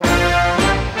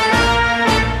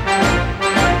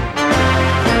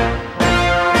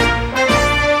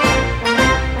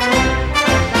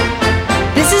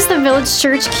Village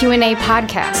Church Q&A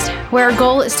podcast, where our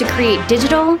goal is to create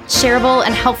digital, shareable,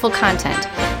 and helpful content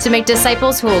to make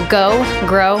disciples who will go,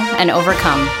 grow, and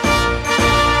overcome.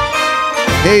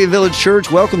 Hey, Village Church.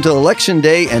 Welcome to Election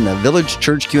Day and the Village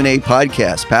Church Q&A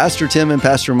podcast. Pastor Tim and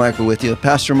Pastor Michael with you.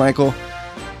 Pastor Michael,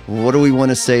 what do we want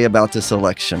to say about this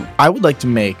election? I would like to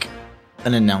make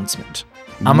an announcement.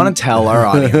 I'm going to tell our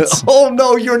audience. Oh,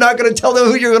 no, you're not going to tell them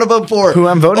who you're going to vote for. Who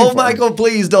I'm voting for. Oh, Michael,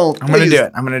 please don't. I'm going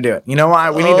to do it. You know why?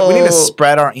 We need to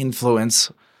spread our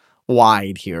influence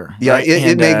wide here. Yeah, right?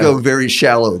 it may go very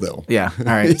shallow, though. Yeah. All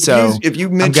right. So if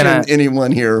you mention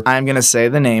anyone here. I'm going to say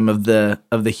the name of the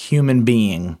human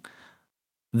being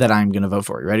that I'm going to vote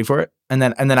for. You ready for it? And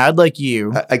then I'd like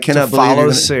you I cannot to follow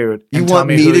suit. You and want tell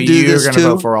me me who to do you're this going to too?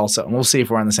 vote for also. And we'll see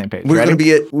if we're on the same page. We're Ready?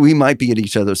 going to we might be at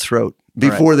each other's throat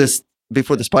before this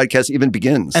podcast even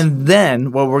begins. And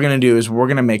then what we're going to do is we're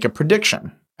going to make a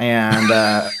prediction. And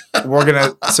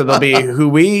so there'll be who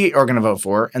we are going to vote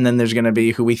for. And then there's going to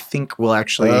be who we think will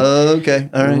actually All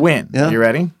right. win. Yeah. You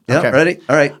ready? Yeah, okay. Ready?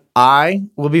 All right. I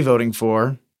will be voting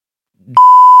for.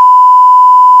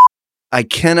 I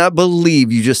cannot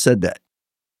believe you just said that.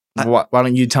 Why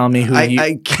don't you tell me who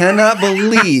I cannot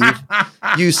believe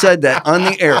you said that on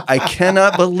the air. I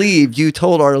cannot believe you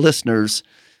told our listeners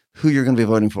who you're going to be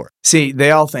voting for. See,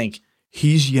 they all think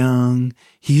he's young,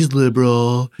 he's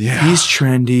liberal, Yeah. he's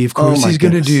trendy. Of course, my he's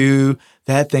going to goodness. do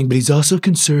that thing, but he's also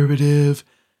conservative.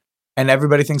 And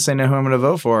everybody thinks they know who I'm going to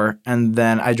vote for. And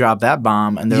then I drop that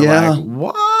bomb, and they're Yeah. like,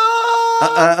 what?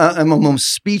 I'm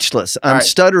almost speechless. I'm right.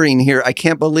 stuttering here. I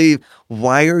can't believe.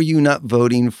 Why are you not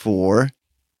voting for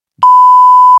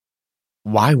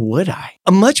Why would I?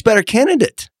 a much better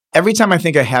candidate? Every time I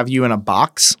think I have you in a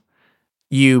box,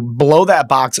 you blow that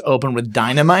box open with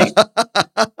dynamite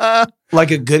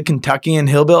like a good Kentuckian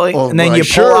hillbilly. Oh, and then right, you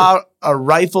sure. pull out a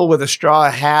rifle with a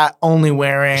straw hat, only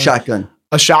wearing Shotgun.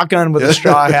 a shotgun with a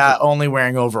straw hat, only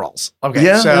wearing overalls. Okay.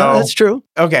 Yeah, So no, that's true.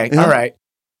 okay. Yeah. All right.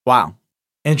 Wow.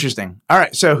 Interesting. All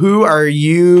right. So who are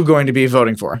you going to be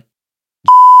voting for?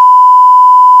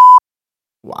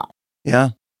 Wow. Yeah.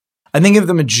 I think if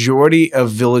the majority of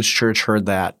Village Church heard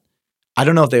that, I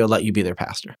don't know if they would let you be their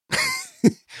pastor.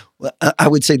 Well, I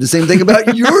would say the same thing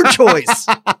about your choice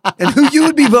and who you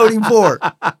would be voting for.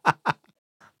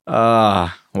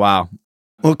 Wow.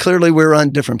 Well, clearly we're on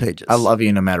different pages. I love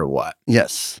you no matter what.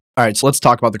 Yes. All right. So let's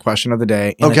talk about the question of the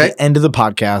day. And Okay. At the end of the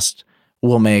podcast,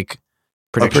 we'll make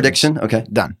predictions. A prediction? Okay.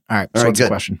 Done. All right. All So right, what's the good.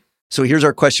 question? So here's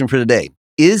our question for today.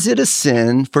 Is it a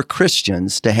sin for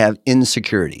Christians to have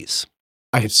insecurities?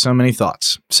 I have so many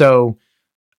thoughts. So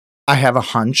I have a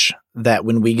hunch that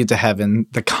when we get to heaven,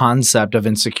 the concept of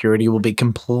insecurity will be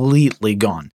completely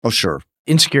gone. Oh, sure.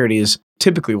 Insecurity is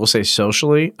typically, we'll say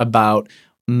socially, about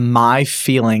my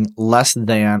feeling less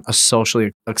than a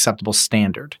socially acceptable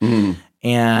standard. Mm.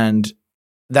 And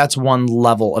that's one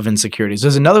level of insecurities.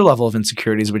 There's another level of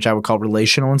insecurities, which I would call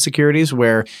relational insecurities,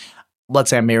 where let's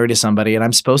say I'm married to somebody and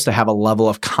I'm supposed to have a level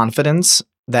of confidence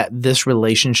that this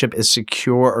relationship is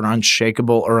secure or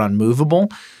unshakable or unmovable.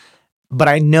 But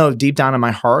I know deep down in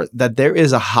my heart that there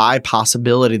is a high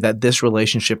possibility that this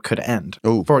relationship could end.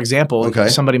 Oh, For example, okay.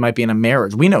 somebody might be in a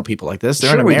marriage. We know people like this.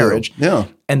 They're sure in a we do. marriage Yeah.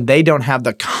 and they don't have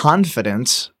the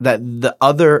confidence that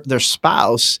their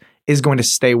spouse is going to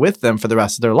stay with them for the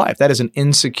rest of their life. That is an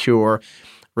insecure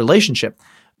relationship.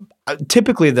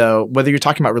 Typically, though, whether you're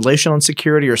talking about relational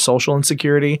insecurity or social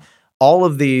insecurity, all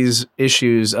of these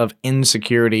issues of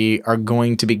insecurity are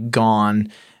going to be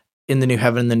gone in the new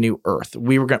heaven and the new earth.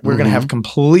 We're going to have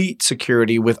complete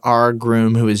security with our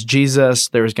groom, who is Jesus.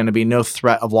 There's going to be no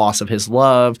threat of loss of his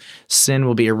love. Sin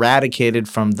will be eradicated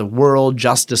from the world.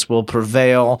 Justice will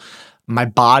prevail. My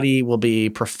body will be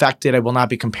perfected. I will not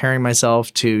be comparing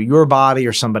myself to your body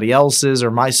or somebody else's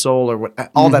or my soul or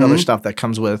all that other stuff that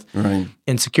comes with Right.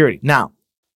 insecurity. Now,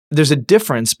 there's a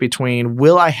difference between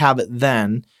will I have it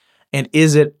then and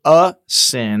is it a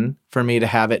sin for me to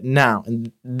have it now?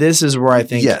 And this is where I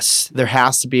think Yes. there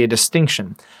has to be a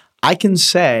distinction. I can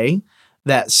say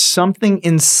that something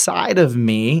inside of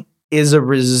me is a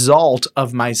result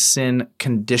of my sin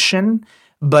condition,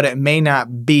 but it may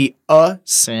not be a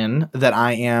sin that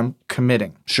I am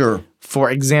committing. Sure. For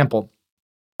example,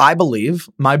 I believe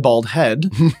my bald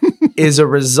head is a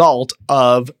result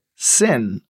of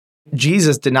sin.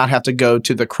 Jesus did not have to go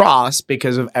to the cross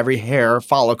because of every hair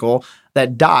follicle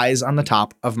that dies on the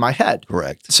top of my head.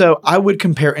 Correct. So I would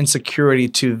compare insecurity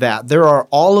to that. There are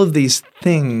all of these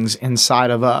things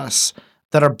inside of us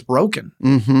that are broken.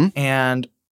 Mm-hmm. And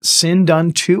sin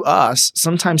done to us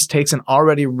sometimes takes an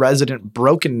already resident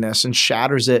brokenness and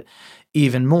shatters it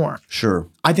even more. Sure.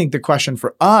 I think the question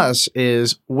for us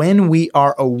is when we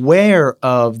are aware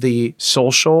of the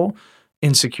social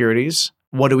insecurities,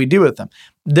 what do we do with them?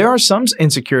 There are some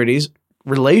insecurities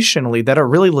relationally that are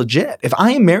really legit. If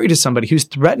I am married to somebody who's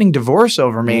threatening divorce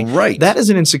over me, Right. that is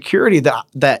an insecurity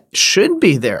that should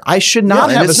be there. I should not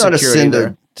Yeah, have and a it's not a security sin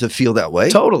there. to feel that way.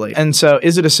 Totally. And so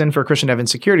is it a sin for a Christian to have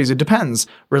insecurities? It depends.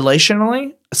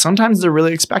 Relationally, sometimes they're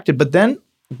really expected, but then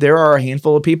there are a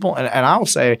handful of people, and I will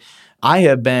say, I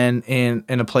have been in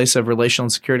a place of relational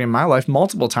insecurity in my life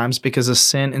multiple times because of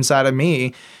sin inside of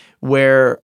me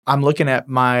where I'm looking at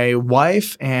my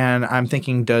wife and I'm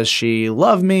thinking, does she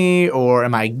love me or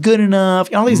am I good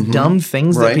enough? All these dumb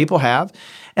things that Right. people have.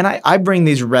 And I bring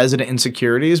these resident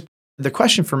insecurities. The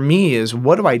question for me is,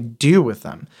 what do I do with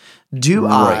them? Do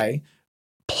Right. I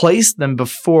place them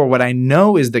before what I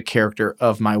know is the character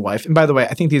of my wife? And by the way,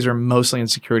 I think these are mostly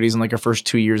insecurities in like our first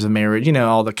 2 years of marriage. You know,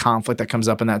 all the conflict that comes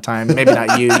up in that time. Maybe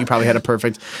not you. You probably had a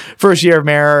perfect first year of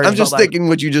marriage. I'm just thinking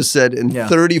what you just said. In Yeah.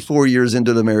 34 years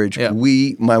into the marriage, Yeah.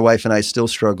 my wife and I still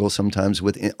struggle sometimes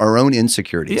with our own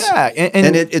insecurities. Yeah.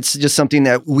 And it's just something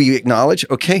that we acknowledge.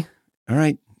 Okay, all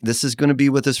right, this is going to be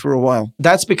with us for a while.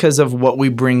 that's because of what we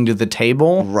bring to the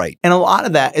table. Right. And a lot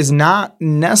of that is not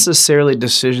necessarily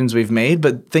decisions we've made,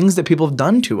 but things that people have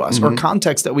done to us or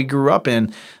contexts that we grew up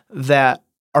in that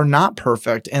are not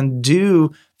perfect and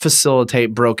do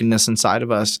facilitate brokenness inside of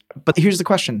us. But here's the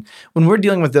question. When we're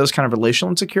dealing with those kind of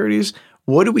relational insecurities,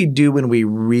 what do we do when we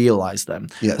realize them?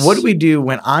 Yes. What do we do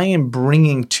when I am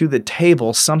bringing to the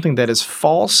table something that is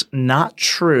false, not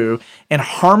true, and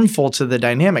harmful to the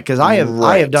dynamic? Because I have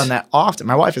Right. done that often.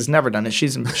 My wife has never done it.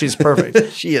 She's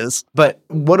perfect. She is. But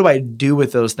what do I do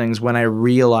with those things when I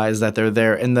realize that they're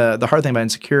there? And the hard thing about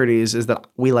insecurities is that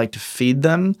we like to feed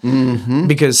them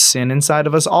because sin inside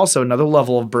of us, also another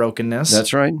level of brokenness,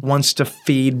 That's right. wants to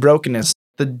feed brokenness.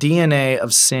 The DNA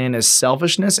of sin is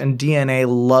selfishness, and DNA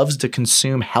loves to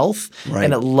consume health, Right.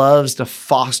 and it loves to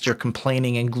foster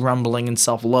complaining and grumbling and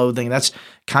self-loathing. That's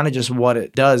kind of just what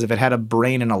it does. If it had a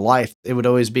brain and a life, it would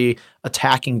always be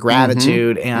attacking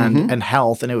gratitude and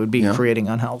health, and it would be creating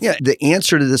unhealth. Yeah, the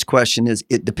answer to this question is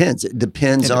it depends. It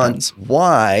depends on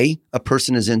why a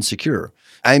person is insecure.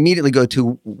 I immediately go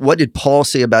to what did Paul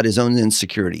say about his own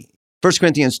insecurity? 1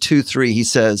 Corinthians 2:3, he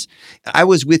says, I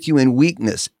was with you in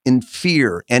weakness, in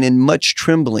fear, and in much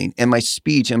trembling, and my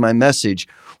speech and my message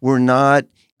were not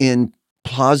in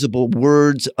plausible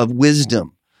words of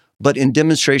wisdom, but in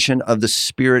demonstration of the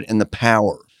Spirit and the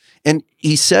power. And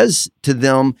he says to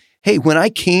them, hey, when I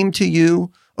came to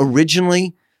you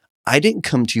originally, I didn't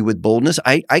come to you with boldness.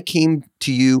 I came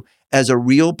to you as a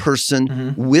real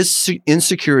person with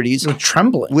insecurities, With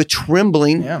trembling. with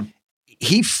trembling. Yeah.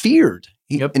 He feared.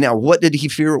 Now, what did he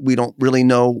fear? We don't really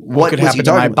know. What could was happen he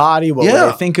to my talking about? body? What will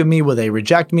they think of me? Will they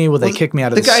reject me? Will they kick me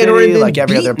out of the guy had already city been like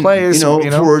every other beaten, place?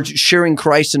 for sharing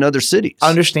Christ in other cities.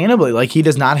 Understandably, like he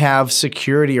does not have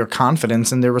security or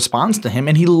confidence in their response to him,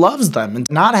 and he loves them. And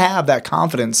to not have that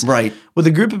confidence Right. with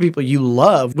a group of people you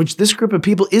love, which this group of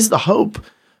people is the hope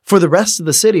for the rest of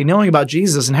the city, knowing about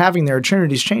Jesus and having their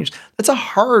eternities changed. That's a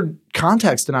hard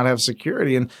context to not have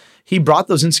security. And he brought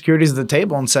those insecurities to the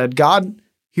table and said, God,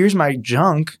 here's my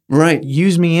junk. Right.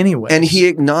 Use me anyway. And he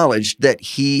acknowledged that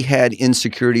he had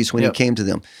insecurities when he came to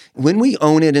them. When we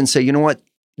own it and say, you know what,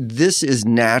 this is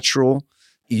natural,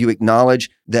 you acknowledge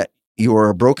that you are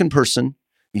a broken person,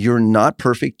 you're not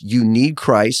perfect, you need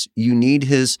Christ, you need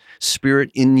his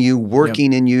Spirit in you,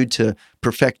 working in you to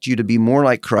perfect you to be more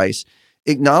like Christ.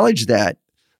 Acknowledge that.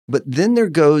 But then there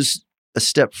goes a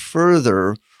step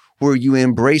further where you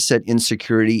embrace that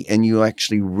insecurity and you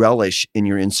actually relish in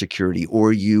your insecurity,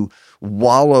 or you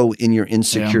wallow in your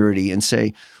insecurity and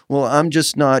say, well, I'm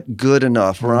just not good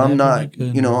enough, or I'm not,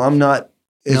 I'm not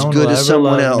as good as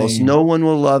someone else. No one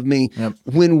will love me.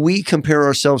 When we compare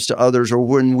ourselves to others, or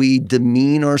when we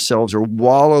demean ourselves or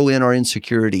wallow in our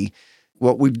insecurity,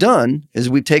 what we've done is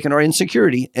we've taken our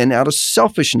insecurity, and out of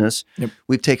selfishness,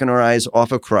 we've taken our eyes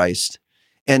off of Christ.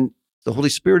 And the Holy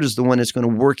Spirit is the one that's going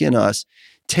to work in us,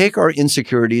 take our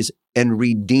insecurities and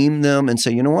redeem them and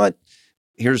say, you know what?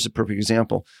 Here's a perfect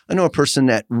example. I know a person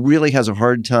that really has a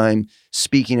hard time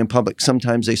speaking in public.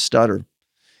 Sometimes they stutter.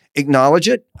 Acknowledge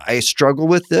it. I struggle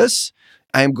with this.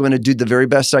 I am going to do the very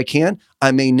best I can.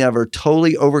 I may never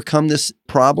totally overcome this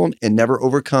problem and never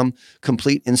overcome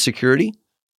complete insecurity,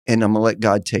 and I'm going to let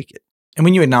God take it. And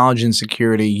when you acknowledge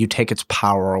insecurity, you take its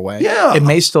power away. Yeah. It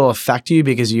may still affect you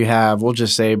because you have, we'll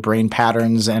just say, brain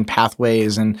patterns and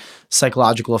pathways and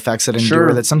psychological effects that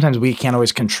endure that sometimes we can't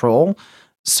always control.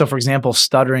 So, for example,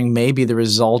 stuttering may be the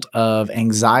result of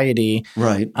anxiety.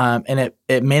 Right. And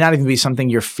it may not even be something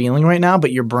you're feeling right now,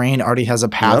 but your brain already has a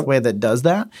pathway that does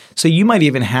that. So you might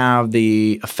even have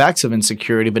the effects of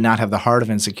insecurity, but not have the heart of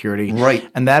insecurity. Right.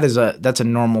 And that's a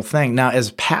normal thing. Now,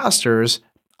 as pastors,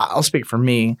 I'll speak for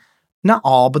me, not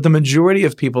all, but the majority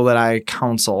of people that I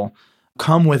counsel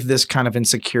come with this kind of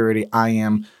insecurity. I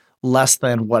am less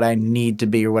than what I need to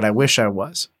be or what I wish I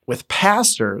was. With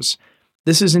pastors,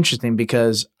 this is interesting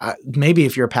because maybe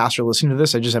if you're a pastor listening to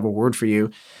this, I just have a word for you.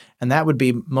 And that would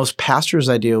be most pastors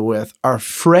I deal with are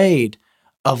afraid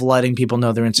of letting people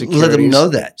know their insecurities. Let them know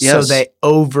that. Yes. So they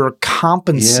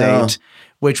overcompensate,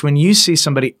 which when you see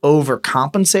somebody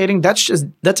overcompensating,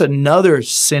 that's another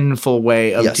sinful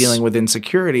way of dealing with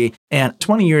insecurity. And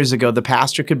 20 years ago, the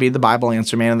pastor could be the Bible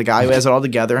answer man and the guy who has it all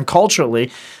together. And culturally,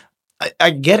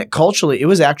 I get it. Culturally, it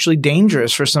was actually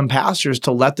dangerous for some pastors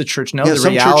to let the church know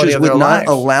the reality of their life. Some churches would not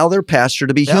allow their pastor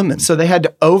to be human. So they had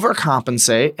to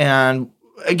overcompensate. And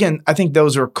again, I think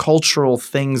those are cultural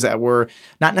things that were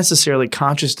not necessarily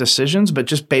conscious decisions, but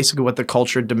just basically what the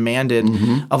culture demanded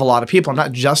of a lot of people. I'm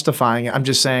not justifying it. I'm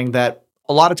just saying that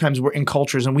a lot of times we're in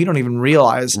cultures and we don't even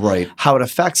realize how it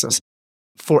affects us.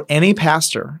 For any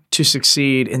pastor to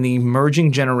succeed in the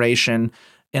emerging generation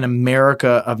in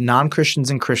America of non-Christians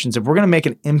and Christians, if we're going to make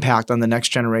an impact on the next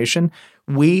generation,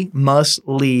 we must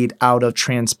lead out of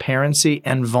transparency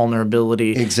and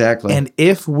vulnerability. Exactly. And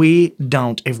if we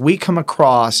don't, if we come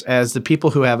across as the people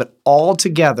who have it all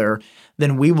together,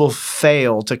 then we will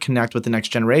fail to connect with the next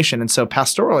generation. And so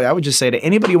pastorally, I would just say to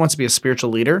anybody who wants to be a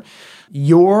spiritual leader,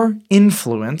 your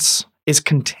influence is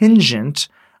contingent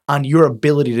on your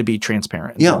ability to be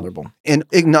transparent and vulnerable. And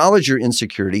acknowledge your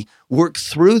insecurity, work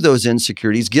through those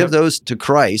insecurities, give those to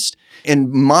Christ,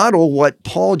 and model what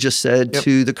Paul just said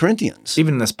to the Corinthians.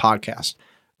 Even in this podcast,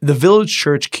 the Village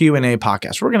Church Q&A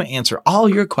podcast, we're going to answer all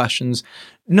your questions.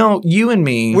 No, you and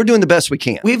me. We're doing the best we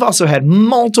can. We've also had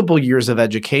multiple years of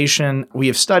education. We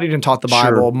have studied and taught the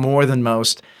Bible more than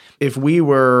most. If we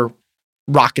were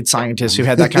rocket scientists who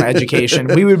had that kind of education,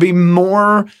 we would be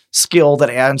more skilled at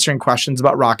answering questions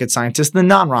about rocket scientists than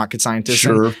non-rocket scientists.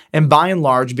 And by and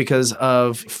large, because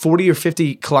of 40 or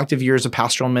 50 collective years of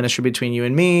pastoral ministry between you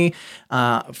and me,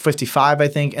 55, I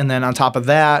think, and then on top of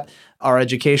that, our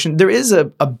education, there is a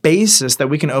basis that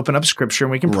we can open up scripture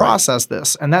and we can process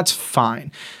this, and that's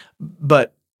fine.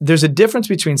 But there's a difference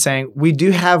between saying we do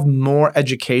have more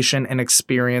education and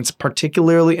experience,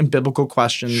 particularly in biblical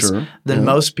questions than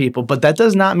most people, but that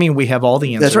does not mean we have all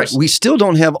the answers. That's right. We still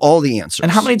don't have all the answers.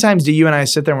 And how many times do you and I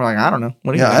sit there and we're like, I don't know.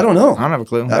 What do you think? I don't know. I don't have a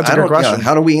clue. That's a good question.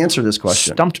 How do we answer this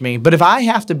question? Stumped me. But if I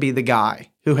have to be the guy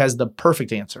who has the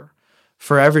perfect answer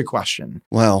for every question.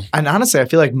 Wow. And honestly, I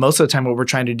feel like most of the time what we're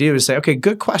trying to do is say, okay,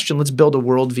 good question. Let's build a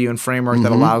worldview and framework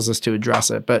that allows us to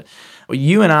address it. But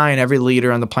you and I and every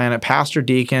leader on the planet, pastor,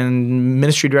 deacon,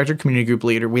 ministry director, community group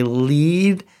leader, we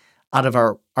lead out of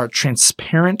our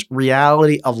transparent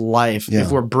reality of life. If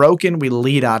we're broken, we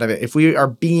lead out of it. If we are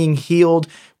being healed,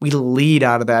 we lead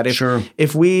out of that.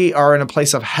 If we are in a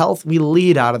place of health, we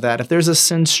lead out of that. If there's a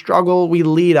sin struggle, we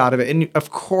lead out of it. And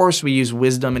of course, we use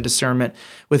wisdom and discernment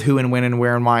with who and when and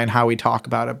where and why and how we talk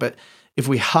about it. But if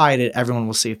we hide it, everyone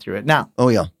will see through it. Now,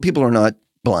 people are not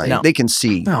blind. No. They can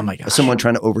see someone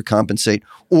trying to overcompensate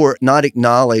or not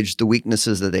acknowledge the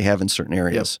weaknesses that they have in certain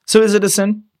areas. So is it a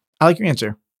sin? I like your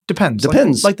answer.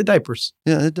 Depends. Like the diapers.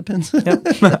 Yeah, it depends.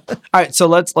 All right, so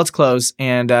let's close,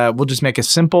 and we'll just make a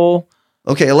simple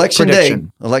election prediction.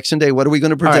 Day. Election day, what are we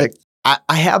going to predict? Right.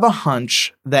 I have a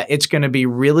hunch that it's going to be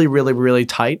really, really, really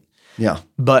tight. Yeah.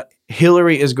 But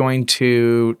Hillary is going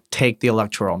to take the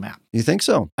electoral map. You think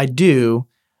so? I do,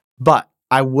 but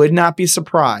I would not be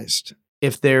surprised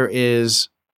if there is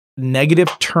negative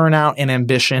turnout and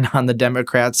ambition on the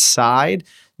Democrats' side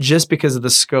just because of the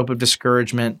scope of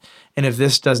discouragement. And if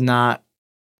this does not,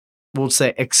 we'll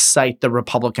say, excite the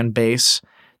Republican base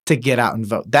to get out and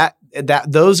vote.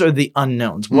 Those are the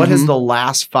unknowns. What has the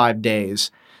last 5 days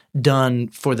done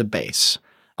for the base?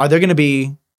 Are there going to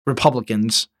be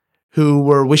Republicans who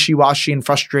were wishy-washy and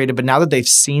frustrated, but now that they've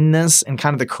seen this and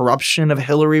kind of the corruption of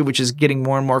Hillary, which is getting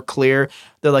more and more clear,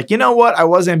 they're like, you know what? I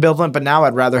was ambivalent, but now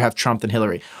I'd rather have Trump than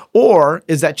Hillary. Or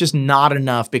is that just not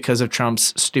enough because of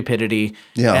Trump's stupidity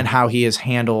and how he has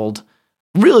handled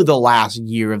really the last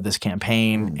year of this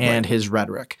campaign and his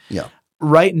rhetoric? Yeah.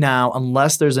 Right now,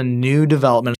 unless there's a new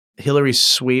development, Hillary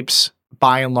sweeps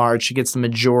by and large. She gets the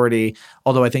majority,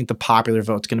 although I think the popular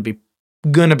vote's going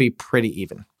to be pretty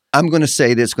even. I'm going to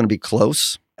say that it's going to be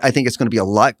close. I think it's going to be a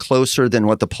lot closer than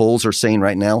what the polls are saying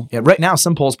right now. Yeah, right now,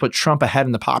 some polls put Trump ahead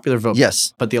in the popular vote.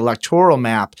 Yes. But the electoral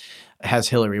map, has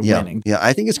Hillary winning. Yeah,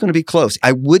 I think it's going to be close.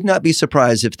 I would not be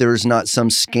surprised if there is not some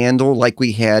scandal like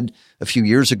we had a few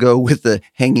years ago with the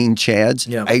hanging Chads.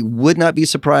 Yeah. I would not be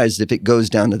surprised if it goes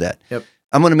down to that. Yep.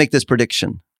 I'm going to make this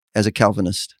prediction as a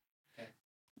Calvinist.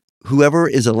 Whoever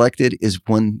is elected is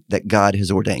one that God has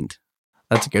ordained.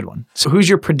 That's a good one. So who's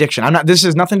your prediction? This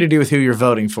has nothing to do with who you're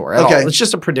voting for at all. It's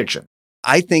just a prediction.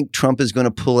 I think Trump is going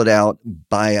to pull it out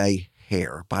by a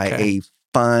hair, by a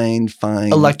fine.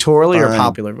 Electorally or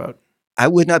popular vote? I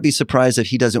would not be surprised if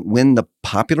he doesn't win the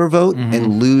popular vote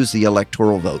and lose the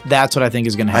electoral vote. That's what I think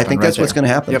is going to happen. I think that's what's going to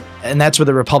happen. Yep. And that's where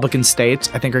the Republican states,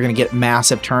 I think, are going to get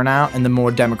massive turnout. And the more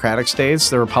Democratic states,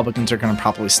 the Republicans are going to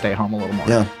probably stay home a little more.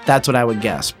 Yeah. That's what I would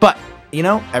guess. But,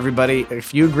 everybody,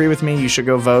 if you agree with me, you should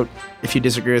go vote. If you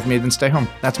disagree with me, then stay home.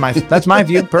 That's my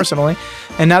view, personally.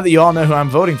 And now that you all know who I'm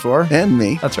voting for. And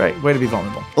me. That's right. Way to be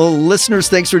vulnerable. Well, listeners,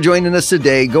 thanks for joining us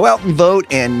today. Go out and vote,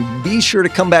 and be sure to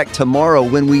come back tomorrow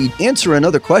when we answer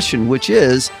another question, which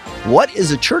is, what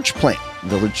is a church plant?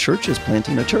 Village Church is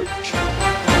planting a church.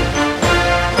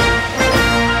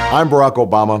 I'm Barack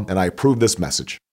Obama, and I approve this message.